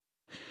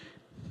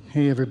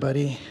Hey,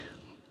 everybody.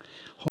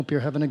 Hope you're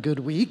having a good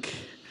week.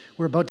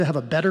 We're about to have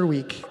a better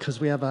week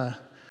because we have a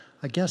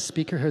guest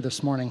speaker here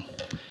this morning.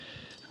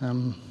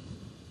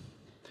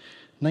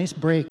 Nice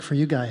break for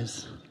you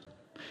guys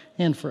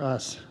and for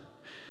us.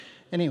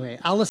 Anyway,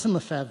 Alison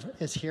Lefebvre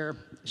is here.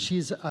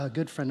 She's a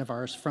good friend of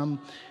ours from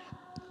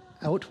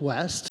out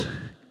west,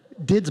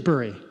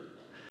 Didsbury.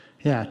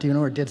 Yeah, do you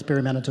know where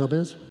Didsbury, Manitoba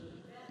is?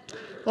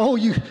 Oh,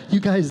 you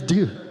guys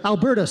do.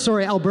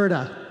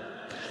 Alberta.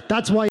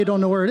 That's why you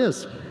don't know where it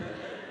is.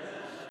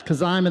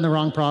 Because I'm in the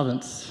wrong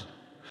province.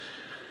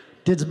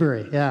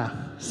 Didsbury, yeah.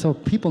 So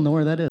people know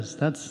where that is.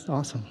 That's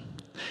awesome.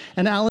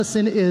 And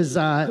Alison is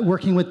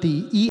working with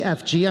the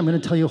EFG. I'm going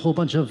to tell you a whole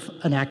bunch of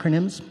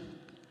acronyms.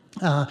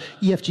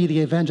 EFG,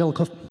 the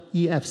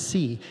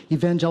EFC,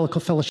 Evangelical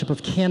Fellowship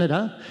of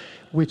Canada,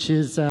 which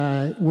is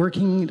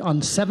working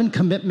on 7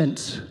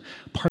 commitments,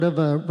 part of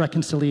a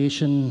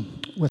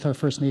reconciliation with our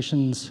First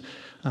Nations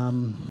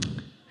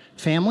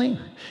family.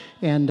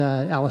 And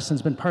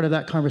Alison's been part of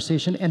that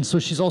conversation. And so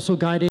she's also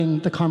guiding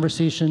the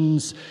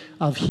conversations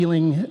of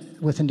healing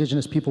with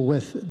Indigenous people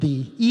with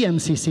the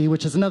EMCC,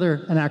 which is an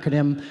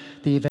acronym,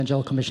 the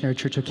Evangelical Missionary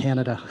Church of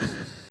Canada.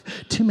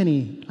 Too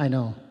many, I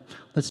know.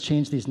 Let's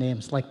change these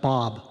names, like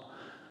Bob,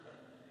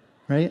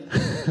 right?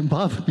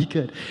 Bob would be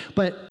good.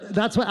 But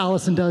that's what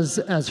Alison does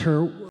as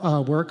her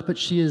work, but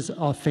she is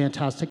a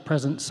fantastic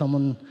presence,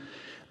 someone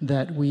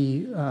that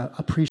we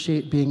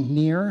appreciate being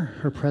near.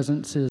 Her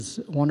presence is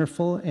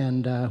wonderful,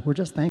 and we're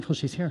just thankful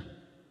she's here.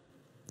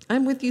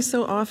 I'm with you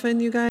so often,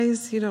 you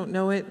guys. You don't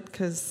know it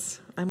because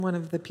I'm one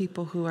of the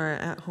people who are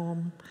at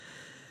home.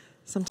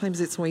 Sometimes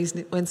it's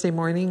Wednesday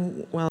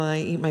morning while I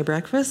eat my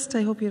breakfast.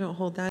 I hope you don't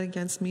hold that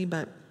against me,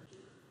 but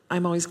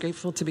I'm always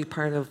grateful to be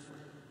part of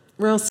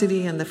Royal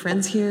City and the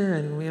friends here,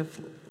 and we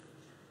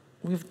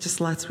have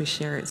just lots we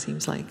share, it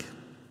seems like.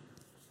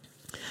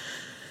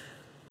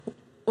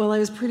 Well, I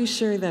was pretty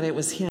sure that it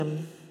was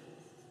him.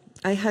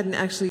 I hadn't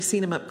actually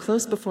seen him up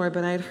close before,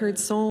 but I had heard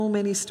so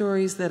many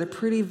stories that a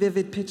pretty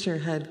vivid picture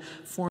had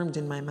formed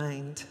in my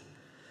mind.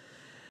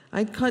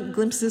 I'd caught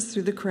glimpses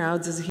through the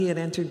crowds as he had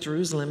entered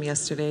Jerusalem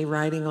yesterday,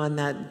 riding on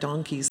that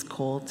donkey's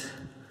colt,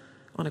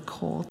 on a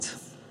colt.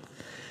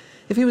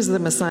 If he was the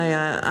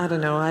Messiah, I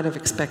don't know, I'd have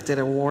expected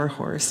a war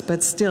horse,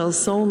 but still,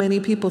 so many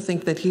people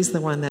think that he's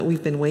the one that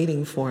we've been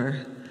waiting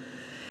for.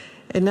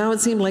 And now it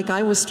seemed like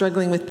I was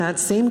struggling with that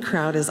same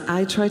crowd as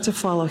I tried to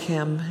follow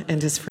him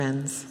and his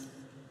friends.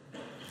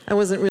 I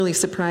wasn't really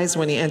surprised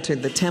when he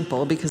entered the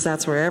temple because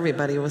that's where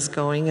everybody was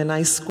going, and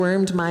I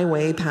squirmed my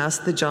way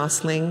past the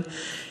jostling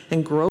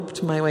and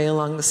groped my way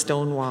along the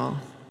stone wall.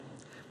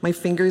 My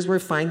fingers were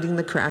finding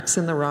the cracks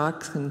in the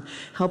rocks and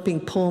helping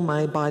pull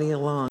my body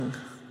along.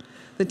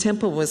 The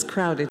temple was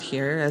crowded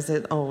here, as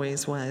it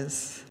always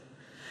was.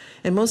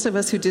 And most of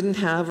us who didn't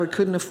have or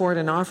couldn't afford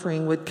an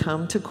offering would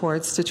come to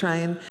courts to try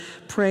and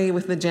pray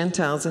with the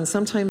Gentiles, and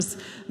sometimes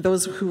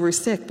those who were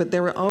sick, but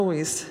there were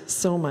always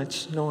so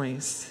much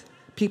noise.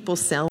 People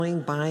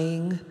selling,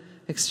 buying,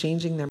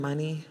 exchanging their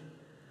money.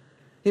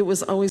 It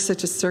was always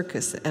such a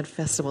circus at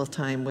festival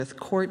time, with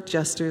court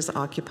jesters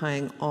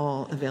occupying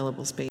all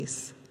available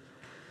space.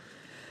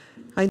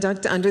 I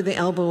ducked under the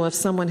elbow of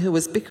someone who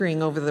was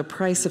bickering over the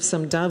price of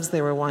some doves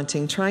they were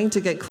wanting, trying to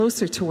get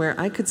closer to where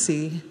I could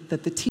see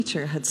that the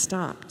teacher had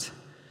stopped.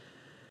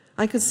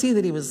 I could see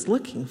that he was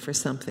looking for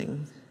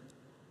something.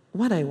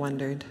 What, I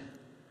wondered.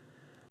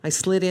 I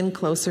slid in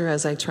closer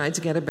as I tried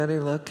to get a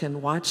better look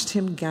and watched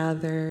him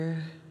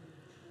gather.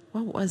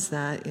 What was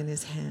that in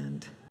his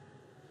hand?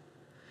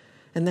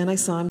 And then I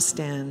saw him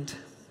stand.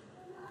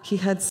 He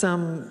had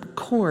some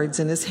cords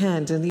in his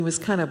hand, and he was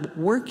kind of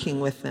working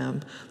with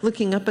them,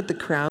 looking up at the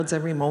crowds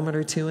every moment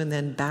or two and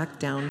then back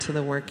down to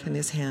the work in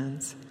his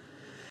hands.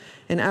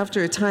 And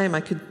after a time,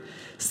 I could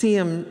see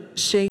him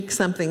shake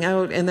something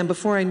out, and then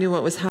before I knew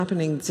what was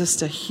happening,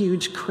 just a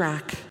huge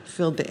crack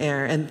filled the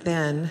air. And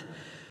then,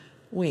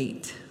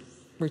 wait,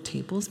 were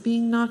tables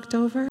being knocked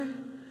over?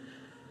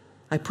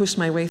 I pushed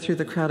my way through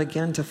the crowd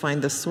again to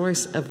find the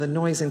source of the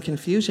noise and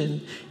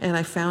confusion, and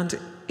I found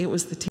it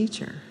was the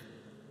teacher.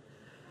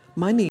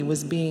 Money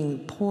was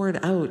being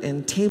poured out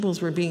and tables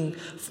were being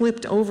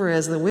flipped over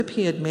as the whip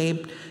he had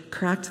made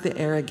cracked the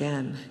air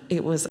again.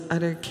 It was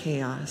utter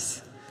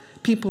chaos.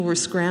 People were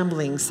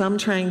scrambling, some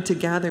trying to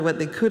gather what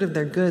they could of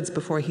their goods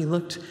before he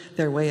looked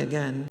their way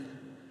again.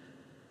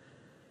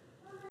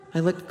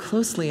 I looked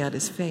closely at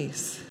his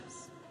face.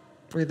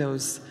 Were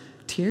those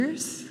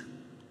tears?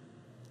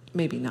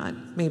 Maybe not,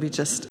 maybe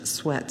just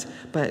sweat,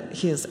 but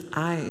his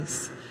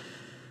eyes,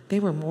 they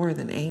were more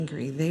than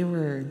angry. They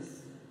were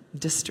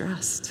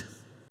distressed,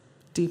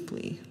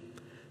 deeply.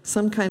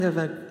 Some kind of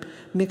a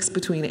mix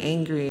between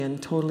angry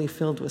and totally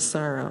filled with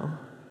sorrow.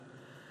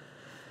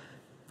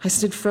 I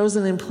stood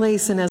frozen in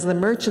place, and as the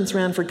merchants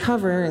ran for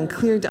cover and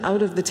cleared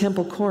out of the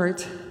temple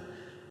court,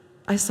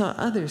 I saw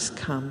others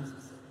come.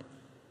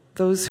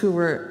 Those who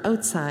were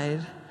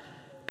outside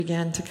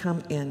began to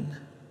come in.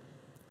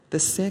 The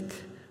sick,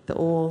 the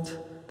old,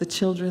 the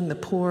children, the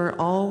poor,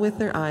 all with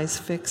their eyes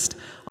fixed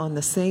on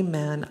the same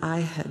man I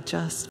had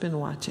just been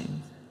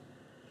watching.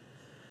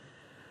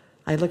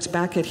 I looked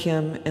back at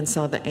him and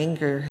saw the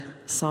anger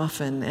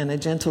soften and a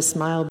gentle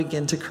smile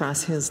begin to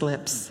cross his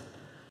lips.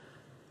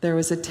 There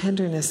was a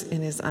tenderness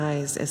in his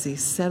eyes as he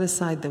set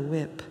aside the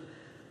whip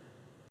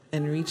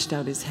and reached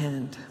out his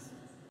hand.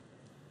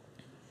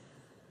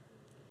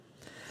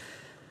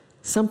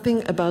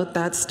 Something about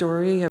that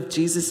story of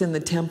Jesus in the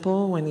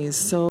temple when he's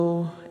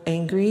so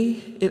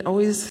angry, it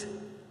always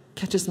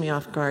catches me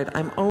off guard.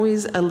 I'm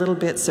always a little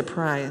bit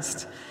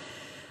surprised.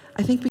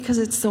 I think because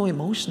it's so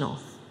emotional,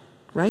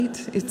 right?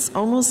 It's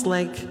almost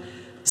like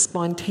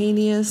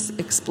spontaneous,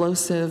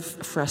 explosive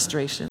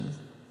frustration.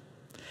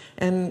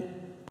 And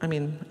I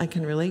mean, I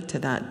can relate to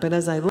that. But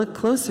as I look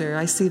closer,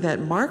 I see that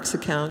Mark's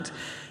account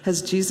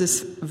has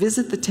Jesus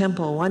visit the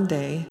temple one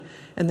day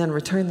and then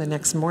return the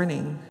next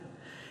morning.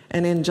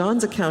 And in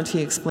John's account,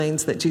 he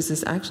explains that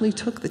Jesus actually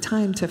took the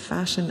time to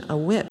fashion a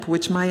whip,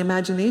 which my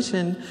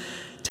imagination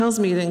tells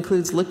me it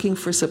includes looking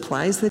for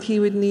supplies that he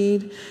would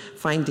need,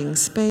 finding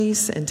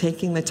space, and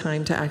taking the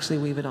time to actually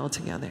weave it all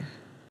together.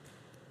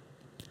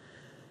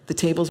 The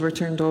tables were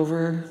turned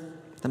over,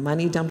 the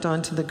money dumped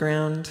onto the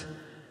ground,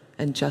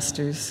 and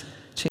jesters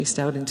chased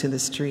out into the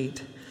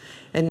street.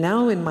 And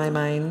now in my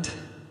mind,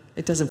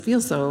 it doesn't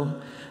feel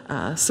so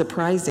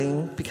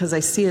surprising because I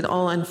see it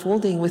all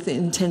unfolding with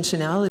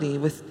intentionality,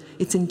 with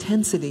its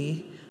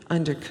intensity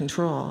under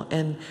control.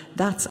 And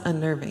that's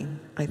unnerving,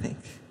 I think.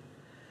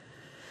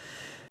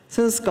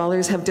 So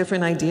scholars have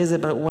different ideas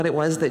about what it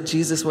was that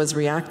Jesus was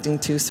reacting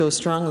to so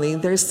strongly.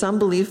 There's some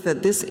belief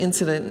that this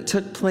incident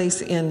took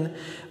place in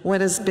what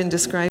has been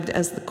described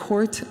as the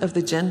court of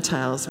the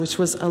Gentiles, which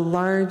was a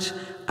large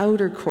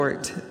outer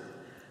court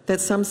that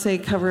some say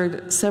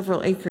covered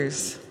several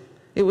acres.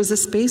 It was a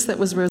space that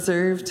was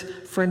reserved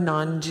for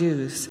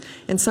non-Jews.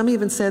 And some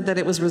even said that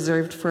it was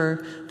reserved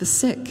for the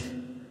sick.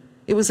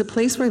 It was a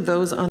place where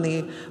those on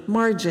the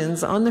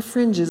margins, on the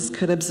fringes,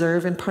 could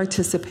observe and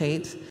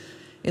participate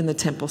in the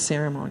temple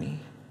ceremony.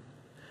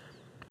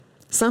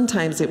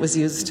 Sometimes it was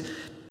used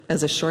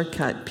as a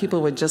shortcut.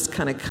 People would just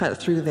kind of cut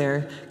through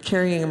there,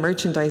 carrying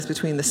merchandise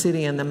between the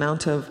city and the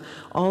Mount of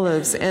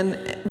Olives.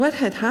 And what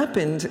had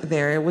happened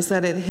there was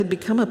that it had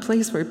become a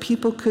place where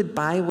people could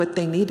buy what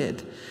they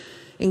needed,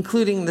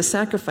 including the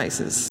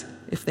sacrifices,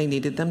 if they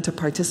needed them, to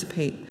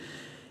participate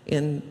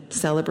in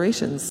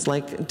celebrations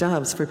like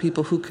doves for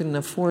people who couldn't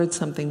afford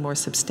something more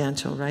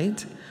substantial,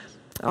 right?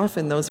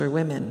 Often those were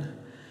women.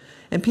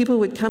 And people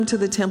would come to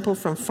the temple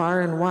from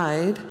far and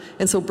wide,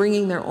 and so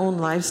bringing their own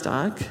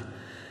livestock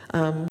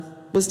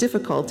was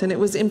difficult, and it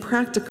was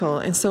impractical,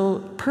 and so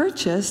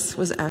purchase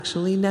was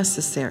actually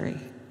necessary.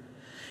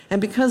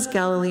 And because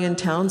Galilean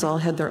towns all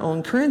had their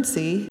own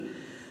currency,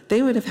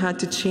 they would have had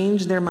to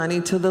change their money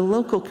to the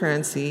local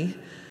currency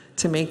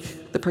to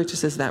make the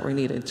purchases that were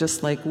needed,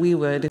 just like we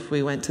would if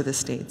we went to the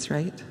States,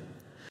 right?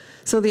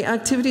 So the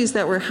activities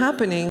that were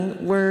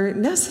happening were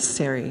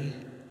necessary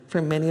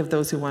for many of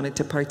those who wanted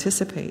to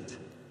participate.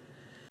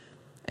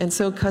 And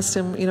so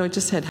custom, it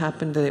just had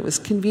happened that it was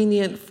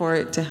convenient for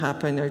it to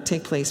happen or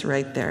take place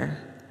right there.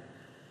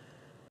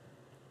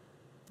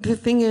 The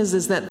thing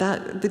is that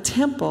the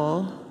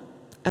temple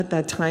at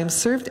that time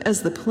served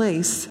as the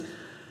place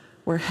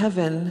where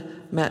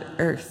heaven met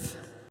earth.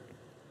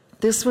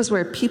 This was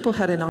where people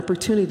had an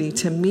opportunity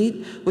to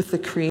meet with the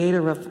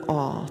Creator of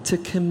all, to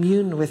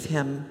commune with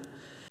Him.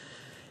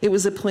 It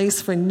was a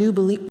place for new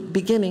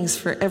beginnings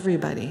for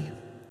everybody,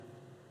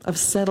 of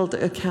settled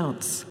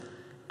accounts,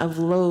 of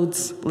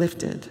loads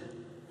lifted.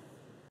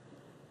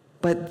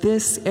 But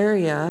this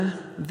area,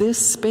 this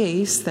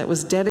space that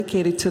was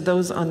dedicated to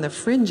those on the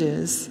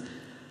fringes,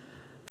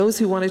 those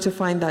who wanted to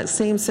find that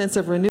same sense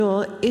of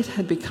renewal, it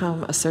had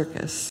become a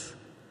circus.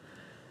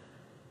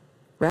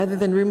 Rather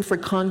than room for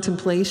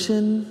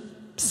contemplation,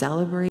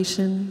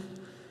 celebration,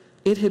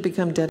 it had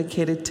become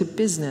dedicated to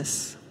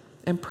business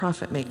and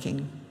profit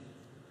making.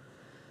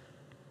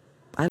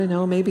 I don't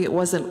know, maybe it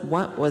wasn't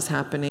what was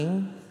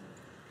happening,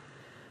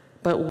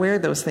 but where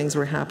those things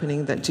were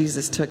happening that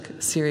Jesus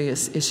took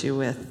serious issue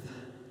with.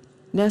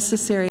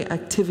 Necessary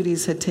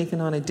activities had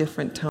taken on a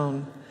different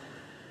tone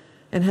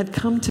and had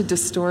come to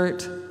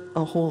distort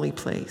a holy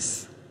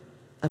place,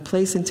 a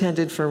place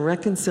intended for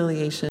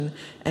reconciliation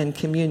and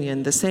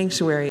communion. The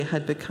sanctuary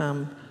had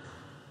become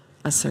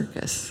a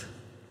circus.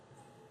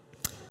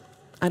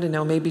 I don't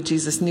know, maybe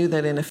Jesus knew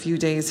that in a few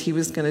days he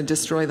was going to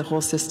destroy the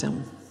whole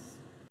system.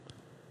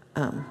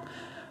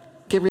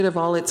 Get rid of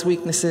all its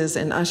weaknesses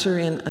and usher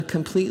in a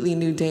completely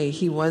new day.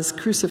 He was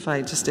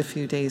crucified just a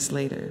few days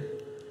later.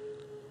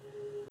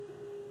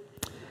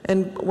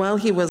 And while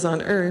he was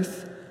on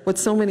earth, what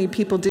so many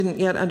people didn't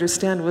yet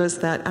understand was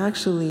that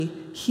actually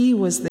he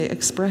was the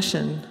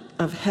expression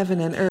of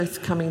heaven and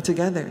earth coming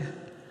together,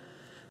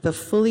 the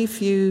fully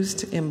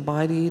fused,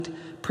 embodied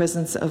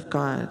presence of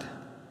God.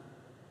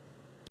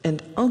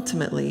 And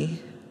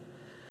ultimately,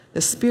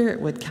 the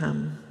Spirit would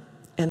come,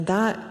 and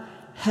that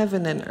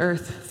heaven and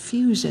earth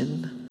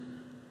fusion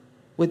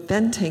would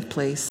then take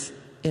place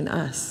in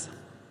us.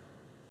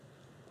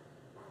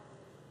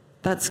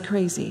 That's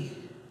crazy.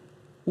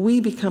 We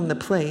become the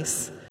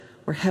place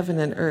where heaven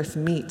and earth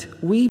meet.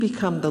 We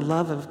become the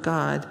love of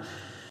God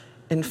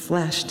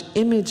enfleshed,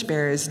 image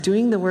bearers,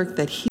 doing the work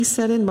that he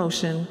set in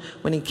motion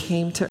when he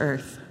came to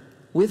earth,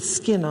 with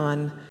skin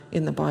on,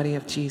 in the body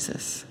of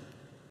Jesus.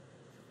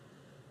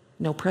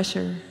 No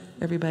pressure,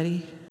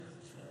 everybody.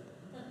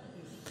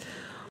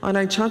 On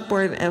our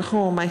chalkboard at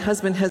home, my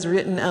husband has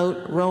written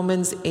out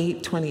Romans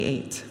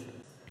 8:28.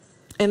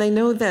 And I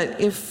know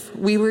that if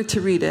we were to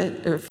read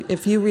it, or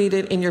if you read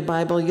it in your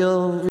Bible,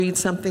 you'll read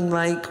something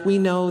like, we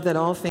know that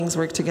all things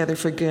work together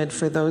for good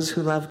for those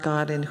who love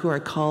God and who are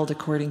called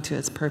according to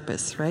his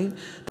purpose, right?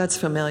 That's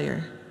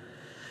familiar.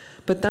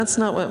 But that's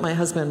not what my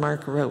husband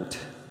Mark wrote.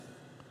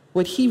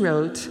 What he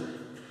wrote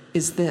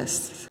is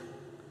this: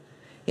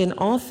 in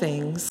all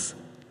things,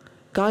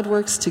 God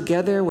works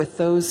together with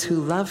those who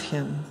love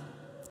him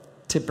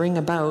to bring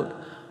about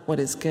what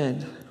is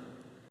good.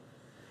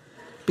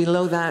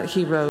 Below that,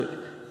 he wrote,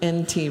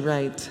 N.T.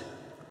 Wright,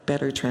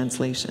 better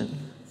translation.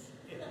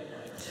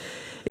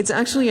 It's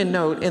actually a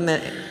note in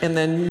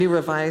the New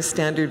Revised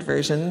Standard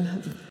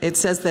Version. It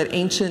says that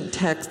ancient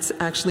texts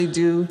actually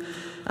do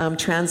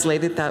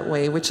translate it that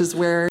way, which is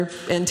where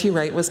N.T.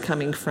 Wright was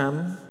coming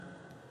from.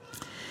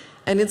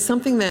 And it's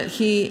something that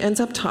he ends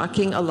up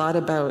talking a lot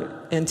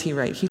about, N.T.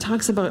 Wright. He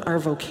talks about our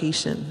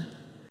vocation.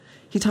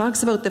 He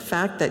talks about the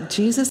fact that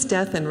Jesus'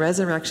 death and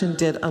resurrection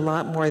did a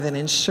lot more than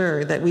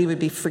ensure that we would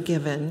be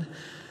forgiven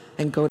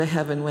and go to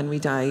heaven when we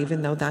die,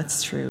 even though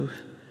that's true.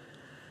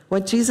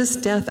 What Jesus'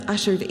 death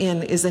ushered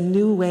in is a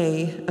new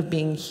way of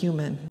being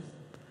human,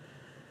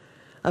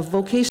 a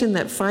vocation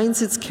that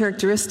finds its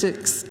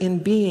characteristics in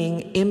being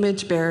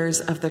image bearers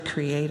of the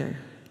Creator,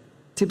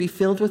 to be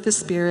filled with the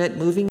Spirit,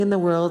 moving in the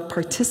world,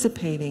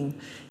 participating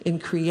in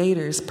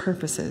Creator's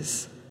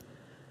purposes.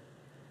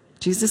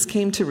 Jesus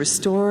came to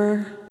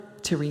restore,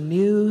 to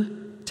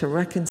renew, to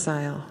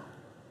reconcile.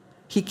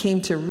 He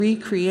came to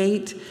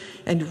recreate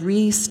and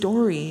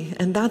re-story,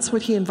 and that's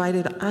what he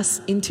invited us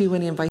into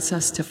when he invites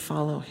us to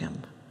follow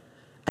him.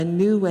 A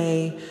new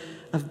way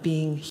of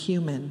being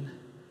human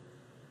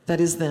that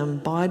is the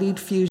embodied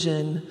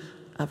fusion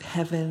of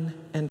heaven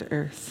and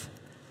earth.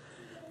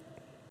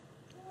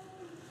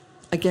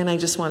 Again, I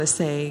just want to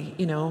say,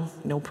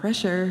 no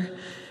pressure,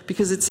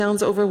 because it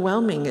sounds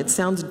overwhelming, it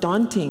sounds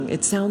daunting,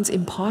 it sounds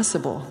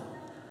impossible.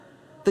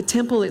 The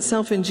temple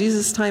itself in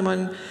Jesus' time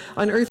on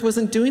earth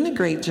wasn't doing a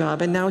great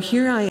job, and now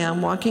here I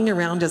am walking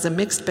around as a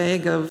mixed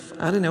bag of,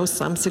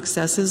 some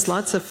successes,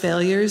 lots of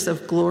failures,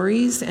 of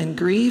glories and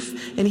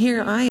grief, and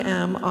here I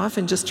am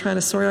often just trying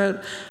to sort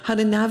out how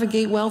to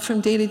navigate well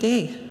from day to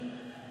day.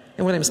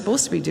 And what I'm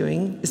supposed to be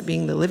doing is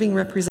being the living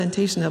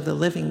representation of the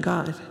living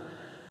God.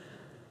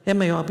 It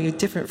may all be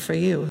different for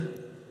you,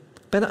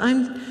 but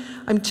I'm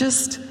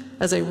just,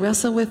 as I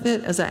wrestle with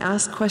it, as I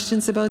ask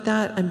questions about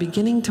that, I'm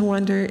beginning to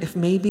wonder if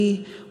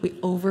maybe we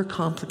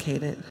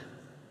overcomplicate it.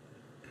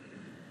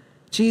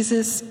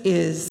 Jesus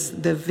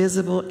is the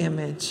visible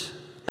image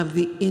of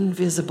the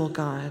invisible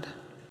God.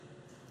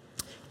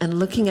 And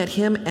looking at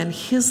him and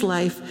his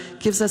life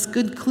gives us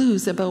good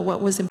clues about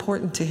what was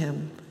important to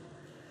him.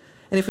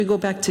 And if we go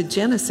back to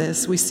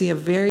Genesis, we see a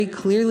very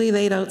clearly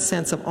laid out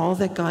sense of all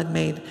that God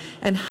made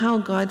and how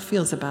God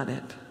feels about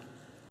it.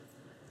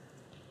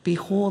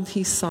 Behold,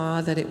 he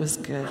saw that it was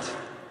good.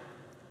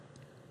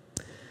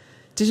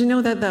 Did you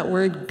know that that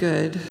word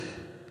good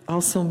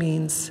also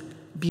means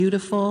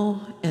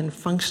beautiful and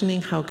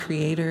functioning how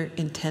Creator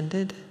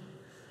intended?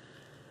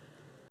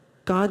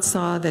 God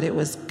saw that it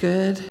was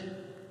good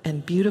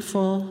and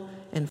beautiful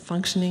and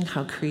functioning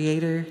how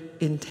Creator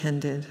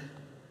intended.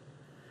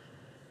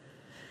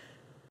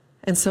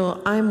 And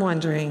so I'm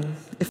wondering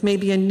if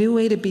maybe a new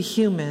way to be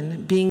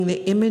human, being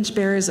the image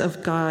bearers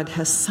of God,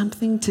 has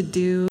something to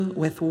do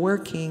with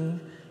working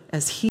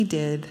as he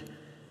did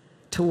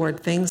toward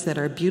things that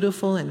are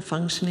beautiful and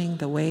functioning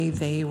the way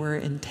they were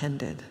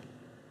intended.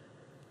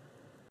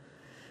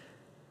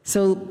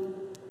 So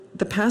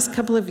the past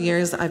couple of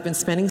years, I've been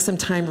spending some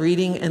time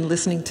reading and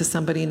listening to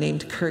somebody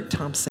named Curt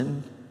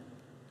Thompson.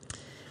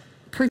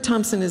 Curt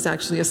Thompson is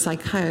actually a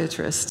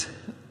psychiatrist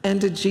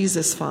and a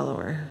Jesus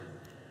follower.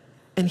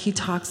 And he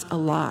talks a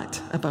lot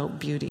about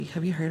beauty.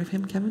 Have you heard of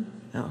him, Kevin?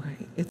 Oh,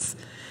 right.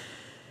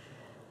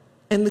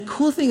 And the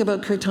cool thing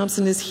about Curt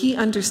Thompson is he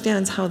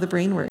understands how the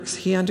brain works.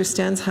 He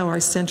understands how our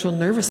central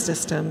nervous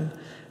system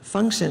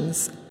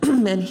functions.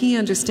 And he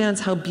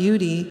understands how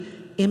beauty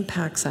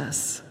impacts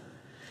us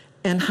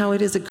and how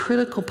it is a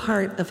critical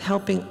part of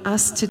helping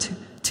us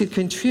to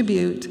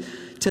contribute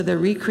to the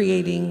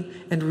recreating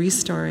and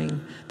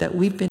restoring that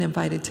we've been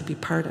invited to be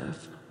part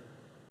of.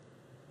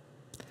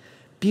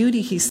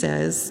 Beauty, he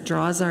says,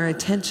 draws our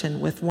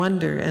attention with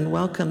wonder and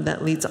welcome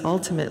that leads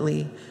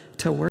ultimately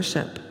to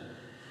worship.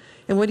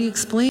 And what he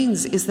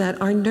explains is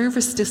that our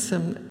nervous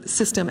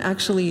system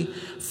actually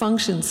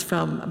functions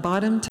from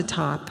bottom to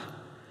top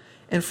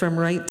and from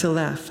right to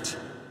left.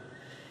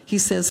 He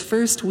says,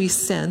 first we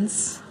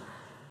sense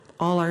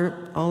all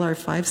our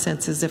five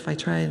senses. If I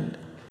try and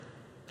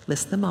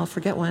list them, I'll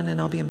forget one and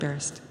I'll be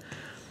embarrassed.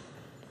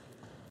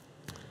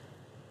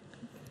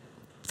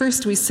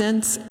 First we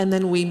sense, and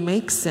then we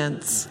make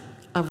sense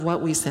of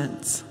what we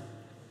sense.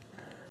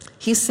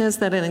 He says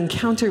that an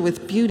encounter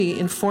with beauty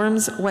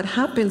informs what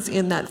happens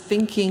in that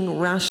thinking,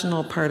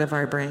 rational part of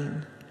our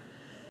brain.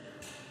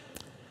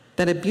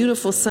 That a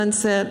beautiful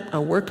sunset,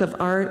 a work of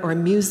art, or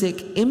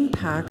music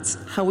impacts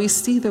how we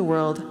see the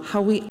world,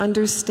 how we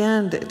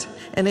understand it,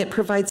 and it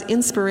provides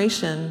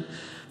inspiration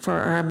for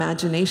our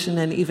imagination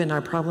and even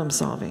our problem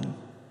solving.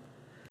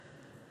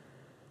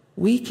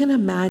 We can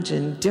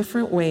imagine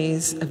different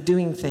ways of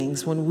doing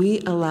things when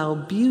we allow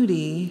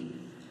beauty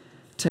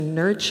to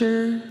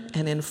nurture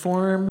and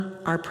inform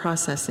our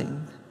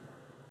processing.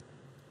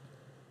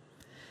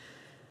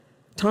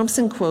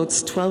 Thompson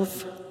quotes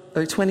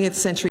 20th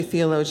century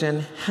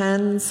theologian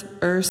Hans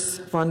Urs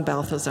von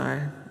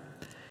Balthasar.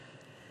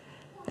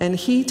 And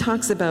he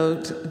talks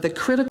about the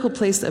critical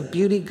place of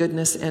beauty,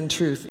 goodness, and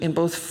truth in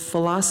both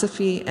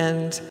philosophy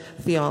and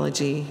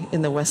theology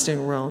in the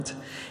Western world.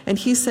 And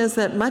he says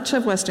that much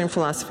of Western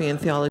philosophy and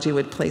theology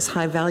would place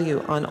high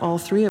value on all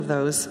three of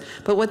those,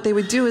 but what they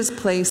would do is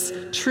place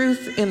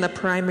truth in the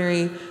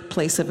primary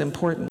place of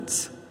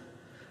importance.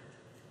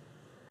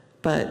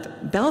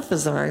 But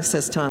Balthasar,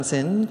 says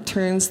Thompson,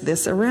 turns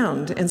this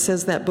around and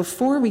says that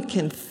before we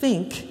can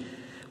think,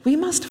 we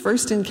must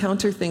first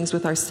encounter things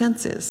with our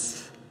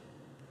senses.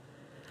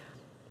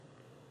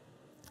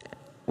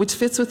 Which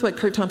fits with what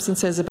Kurt Thompson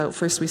says about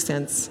first we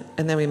sense,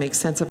 and then we make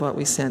sense of what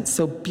we sense.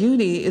 So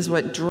beauty is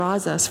what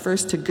draws us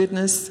first to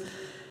goodness,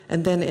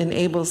 and then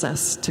enables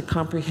us to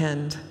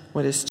comprehend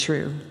what is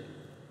true.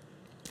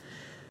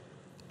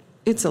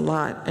 It's a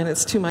lot, and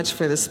it's too much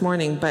for this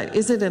morning, but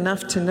is it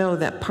enough to know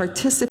that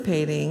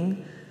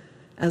participating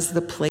as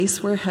the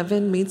place where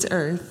heaven meets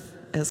earth,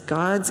 as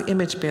God's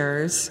image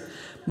bearers,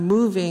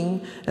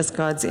 moving as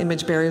God's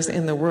image bearers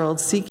in the world,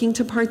 seeking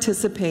to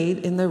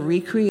participate in the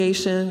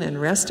recreation and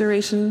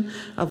restoration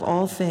of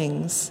all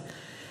things,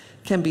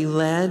 can be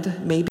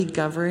led, maybe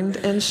governed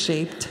and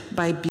shaped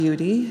by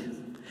beauty?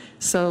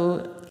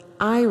 So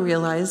I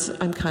realize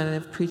I'm kind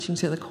of preaching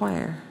to the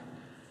choir,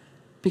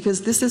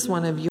 because this is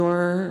one of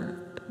your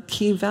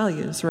key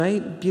values,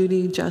 right?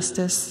 Beauty,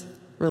 justice,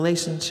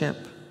 relationship.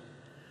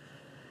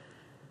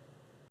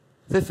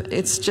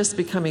 It's just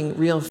becoming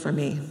real for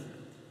me.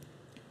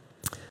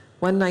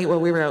 One night while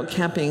we were out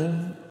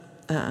camping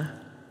a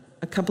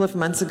couple of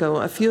months ago,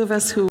 a few of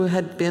us who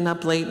had been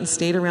up late and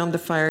stayed around the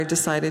fire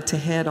decided to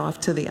head off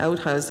to the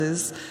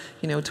outhouses,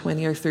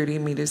 20 or 30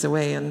 meters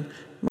away. And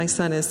my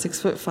son is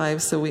 6'5",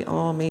 so we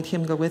all made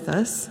him go with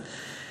us.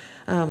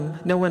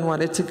 No one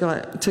wanted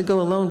to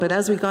go alone, but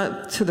as we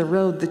got to the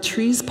road, the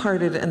trees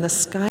parted and the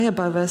sky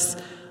above us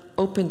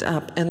opened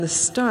up, and the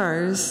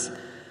stars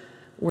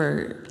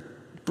were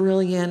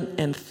brilliant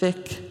and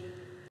thick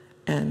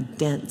and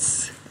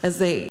dense, as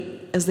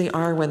they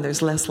are when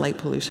there's less light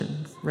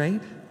pollution,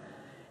 right?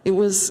 It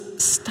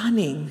was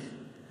stunning.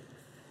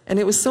 And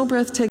it was so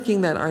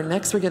breathtaking that our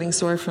necks were getting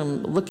sore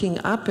from looking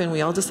up, and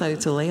we all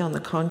decided to lay on the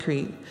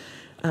concrete,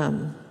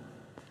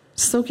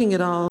 soaking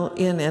it all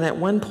in. And at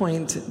one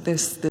point,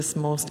 this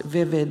most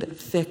vivid,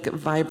 thick,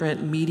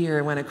 vibrant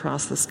meteor went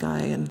across the sky,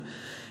 and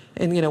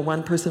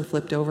one person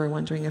flipped over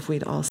wondering if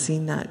we'd all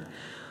seen that.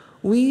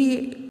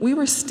 We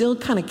were still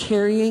kind of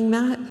carrying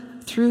that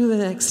through the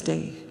next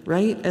day,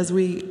 right? As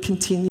we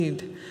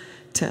continued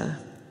to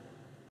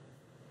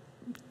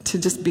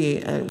just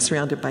be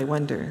surrounded by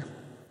wonder.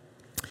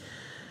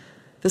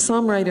 The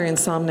psalm writer in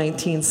Psalm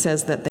 19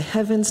 says that the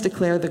heavens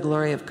declare the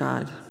glory of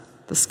God.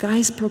 The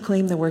skies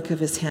proclaim the work of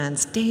his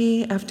hands.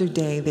 Day after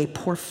day, they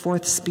pour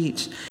forth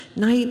speech.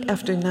 Night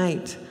after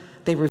night,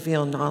 they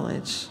reveal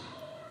knowledge.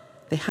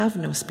 They have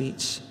no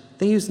speech.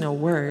 They use no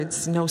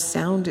words. No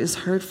sound is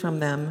heard from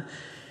them.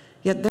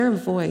 Yet their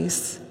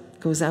voice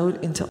goes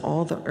out into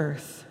all the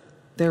earth,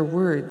 their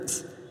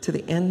words to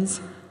the ends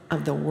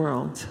of the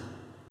world.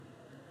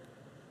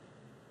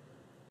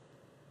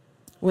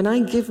 When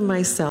I give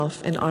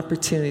myself an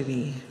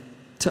opportunity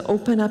to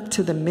open up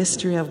to the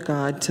mystery of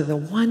God, to the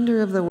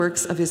wonder of the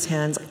works of his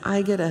hands,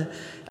 I get a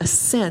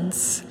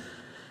sense,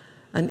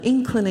 an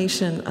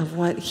inclination of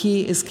what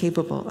he is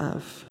capable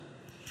of.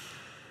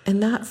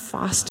 And that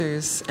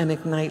fosters and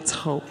ignites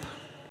hope.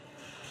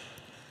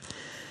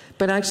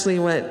 But actually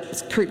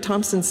what Kurt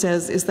Thompson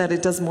says is that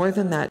it does more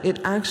than that. It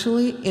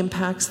actually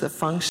impacts the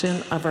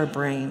function of our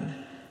brain,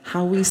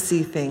 how we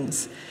see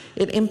things.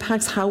 It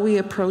impacts how we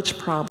approach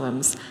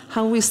problems,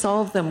 how we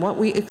solve them, what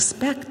we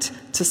expect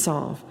to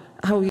solve,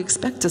 how we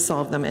expect to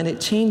solve them, and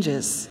it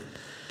changes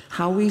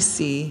how we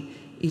see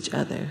each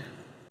other.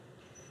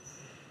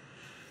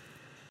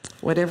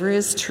 Whatever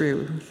is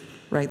true,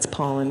 writes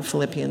Paul in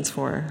Philippians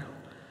 4.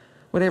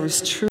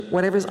 Whatever's true,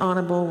 whatever's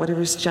honorable,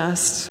 whatever's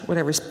just,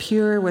 whatever's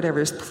pure,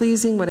 whatever's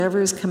pleasing, whatever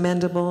is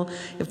commendable,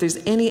 if there's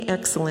any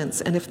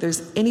excellence, and if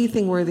there's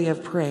anything worthy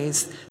of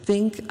praise,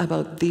 think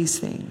about these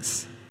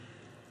things.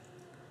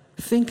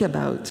 Think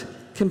about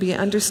can be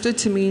understood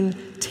to mean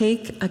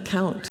take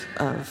account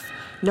of,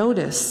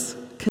 notice,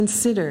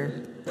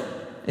 consider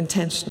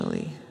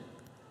intentionally.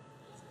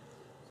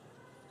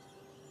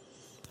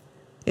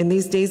 In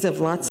these days of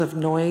lots of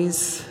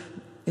noise,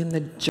 in the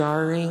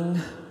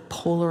jarring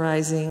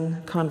polarizing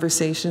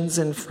conversations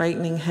and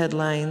frightening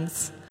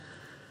headlines,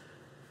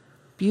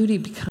 beauty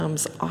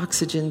becomes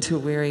oxygen to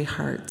weary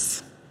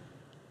hearts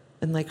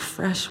and like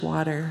fresh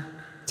water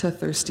to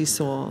thirsty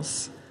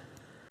souls.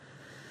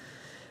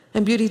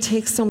 And beauty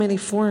takes so many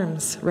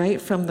forms, right?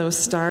 From those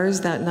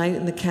stars that night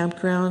in the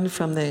campground,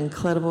 from the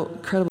incredible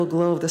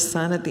glow of the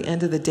sun at the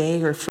end of the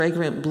day, or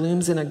fragrant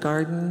blooms in a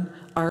garden,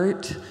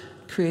 art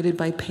created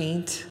by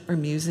paint or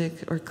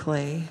music or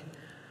clay.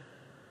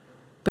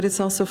 But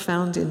it's also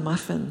found in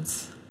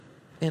muffins,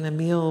 in a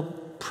meal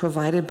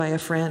provided by a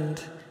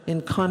friend,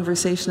 in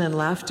conversation and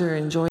laughter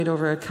enjoyed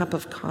over a cup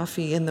of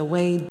coffee, in the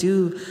way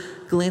dew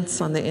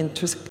glints on the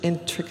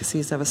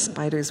intricacies of a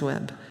spider's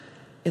web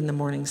in the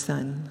morning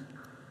sun.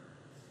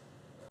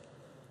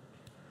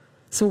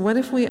 So what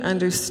if we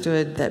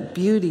understood that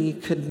beauty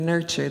could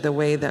nurture the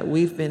way that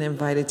we've been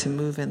invited to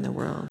move in the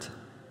world,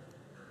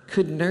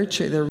 could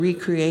nurture the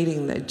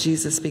recreating that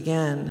Jesus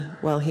began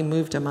while he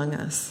moved among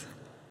us?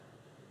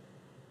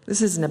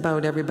 This isn't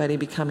about everybody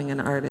becoming an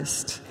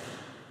artist.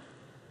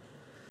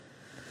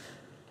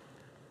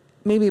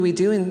 Maybe we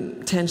do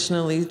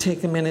intentionally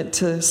take a minute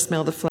to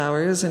smell the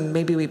flowers, and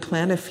maybe we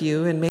plant a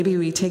few, and maybe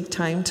we take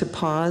time to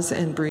pause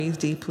and breathe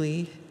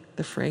deeply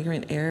the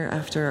fragrant air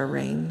after a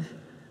rain.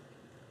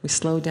 We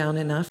slow down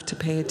enough to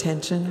pay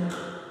attention.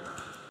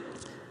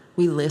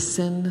 We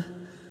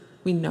listen.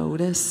 We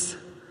notice.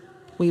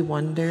 We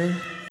wonder.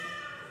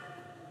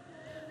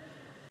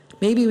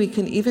 Maybe we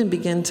can even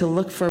begin to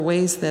look for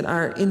ways that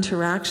our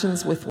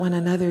interactions with one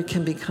another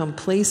can become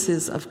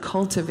places of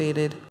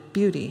cultivated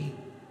beauty.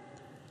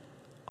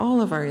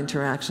 All of our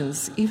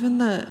interactions, even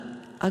the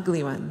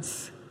ugly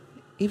ones,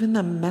 even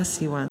the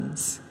messy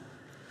ones.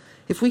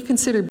 If we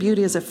consider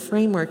beauty as a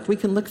framework, we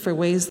can look for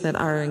ways that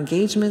our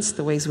engagements,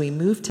 the ways we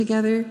move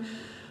together,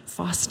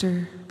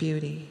 foster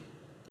beauty.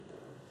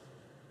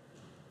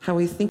 How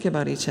we think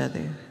about each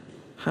other,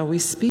 how we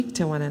speak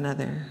to one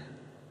another,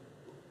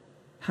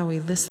 how we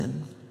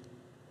listen.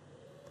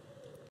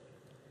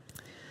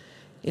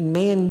 In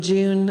May and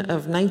June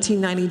of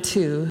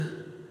 1992,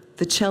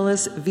 the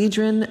cellist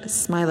Vedran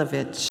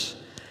Smilovic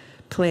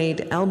played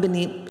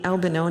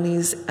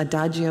Albinoni's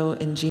Adagio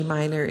in G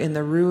minor in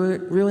the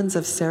ruins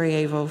of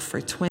Sarajevo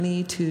for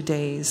 22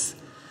 days,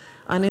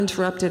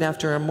 uninterrupted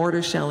after a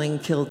mortar shelling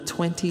killed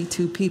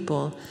 22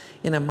 people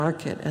in a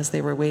market as they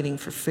were waiting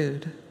for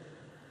food.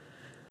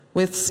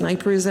 With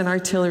snipers and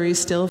artillery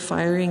still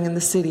firing in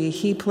the city,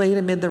 he played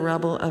amid the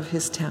rubble of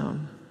his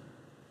town.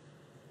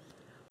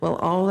 While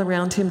all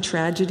around him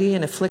tragedy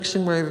and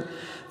affliction were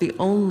the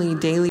only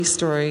daily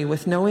story,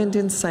 with no end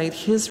in sight,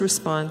 his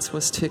response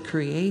was to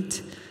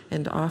create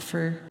and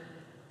offer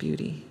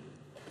beauty.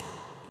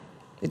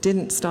 It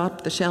didn't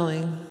stop the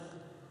shelling,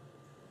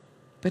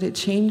 but it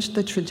changed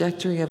the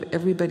trajectory of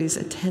everybody's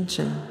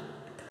attention.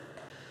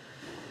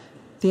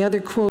 The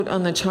other quote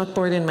on the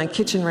chalkboard in my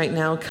kitchen right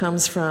now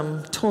comes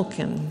from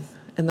Tolkien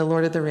and The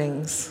Lord of the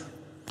Rings.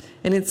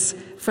 And it's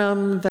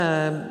from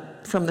the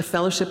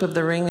Fellowship of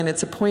the Ring, and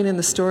it's a point in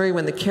the story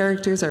when the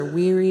characters are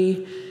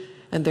weary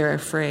and they're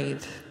afraid.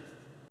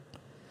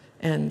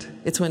 And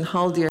it's when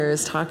Haldir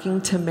is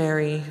talking to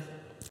Merry,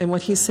 and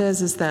what he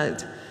says is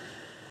that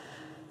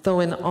though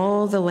in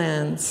all the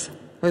lands,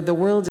 or the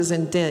world is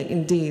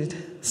indeed,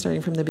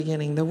 starting from the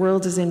beginning, the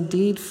world is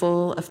indeed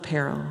full of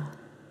peril,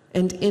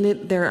 and in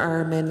it there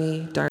are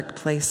many dark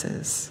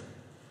places,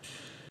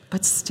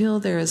 but still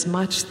there is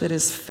much that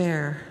is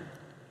fair.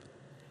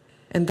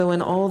 And though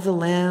in all the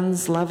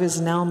lands love is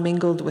now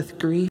mingled with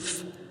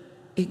grief,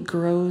 it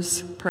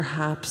grows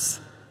perhaps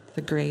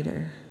the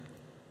greater.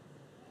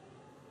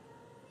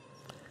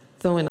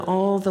 Though in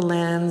all the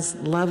lands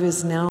love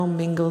is now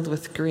mingled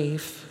with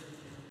grief,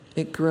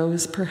 it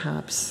grows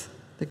perhaps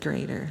the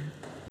greater.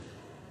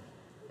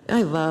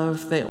 I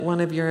love that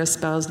one of your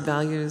espoused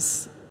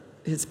values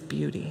is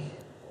beauty.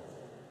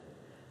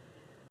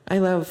 I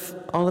love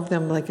all of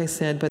them, like I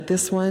said, but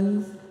this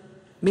one,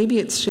 maybe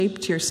it's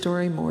shaped your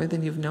story more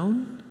than you've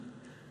known,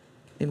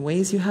 in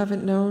ways you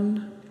haven't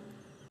known.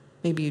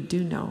 Maybe you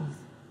do know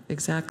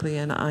exactly,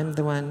 and I'm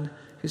the one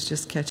who's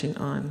just catching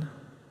on.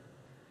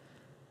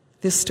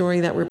 This story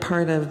that we're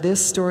part of,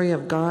 this story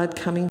of God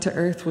coming to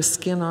earth with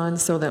skin on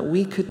so that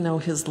we could know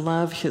his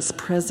love, his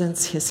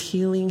presence, his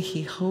healing,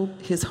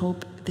 his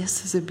hope.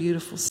 This is a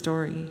beautiful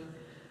story.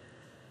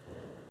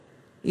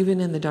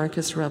 Even in the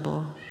darkest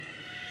rubble,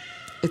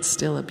 it's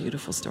still a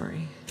beautiful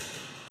story.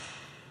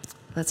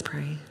 Let's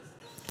pray.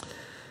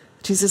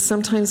 Jesus,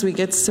 sometimes we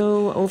get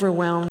so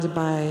overwhelmed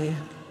by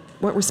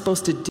what we're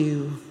supposed to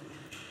do,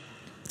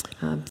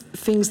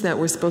 things that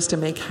we're supposed to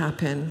make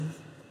happen.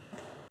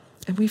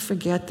 And we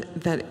forget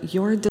that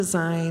your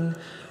design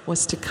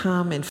was to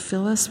come and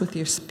fill us with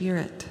your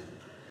Spirit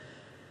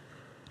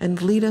and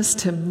lead us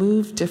to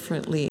move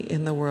differently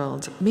in the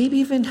world, maybe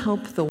even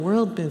help the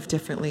world move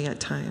differently at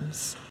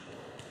times.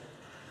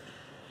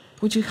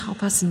 Would you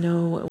help us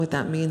know what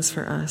that means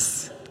for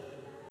us?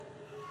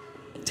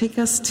 Take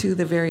us to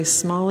the very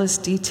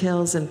smallest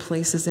details and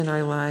places in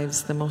our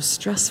lives, the most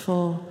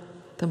stressful,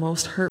 the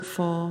most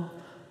hurtful,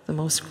 the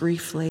most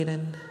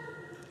grief-laden.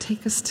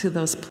 take us to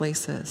those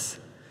places.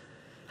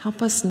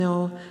 Help us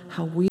know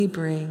how we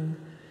bring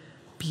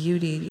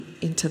beauty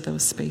into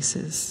those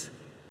spaces.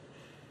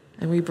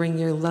 And we bring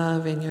your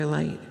love and your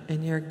light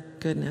and your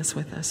goodness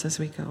with us as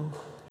we go.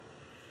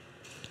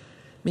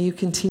 May you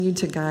continue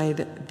to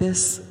guide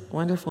this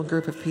wonderful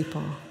group of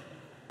people.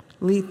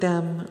 Lead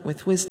them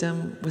with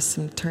wisdom,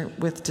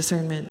 with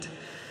discernment,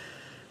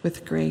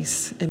 with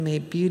grace, and may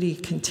beauty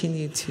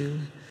continue to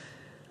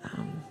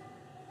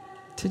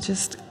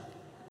just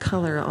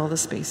color all the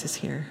spaces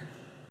here.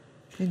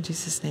 In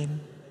Jesus'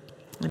 name,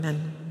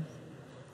 amen.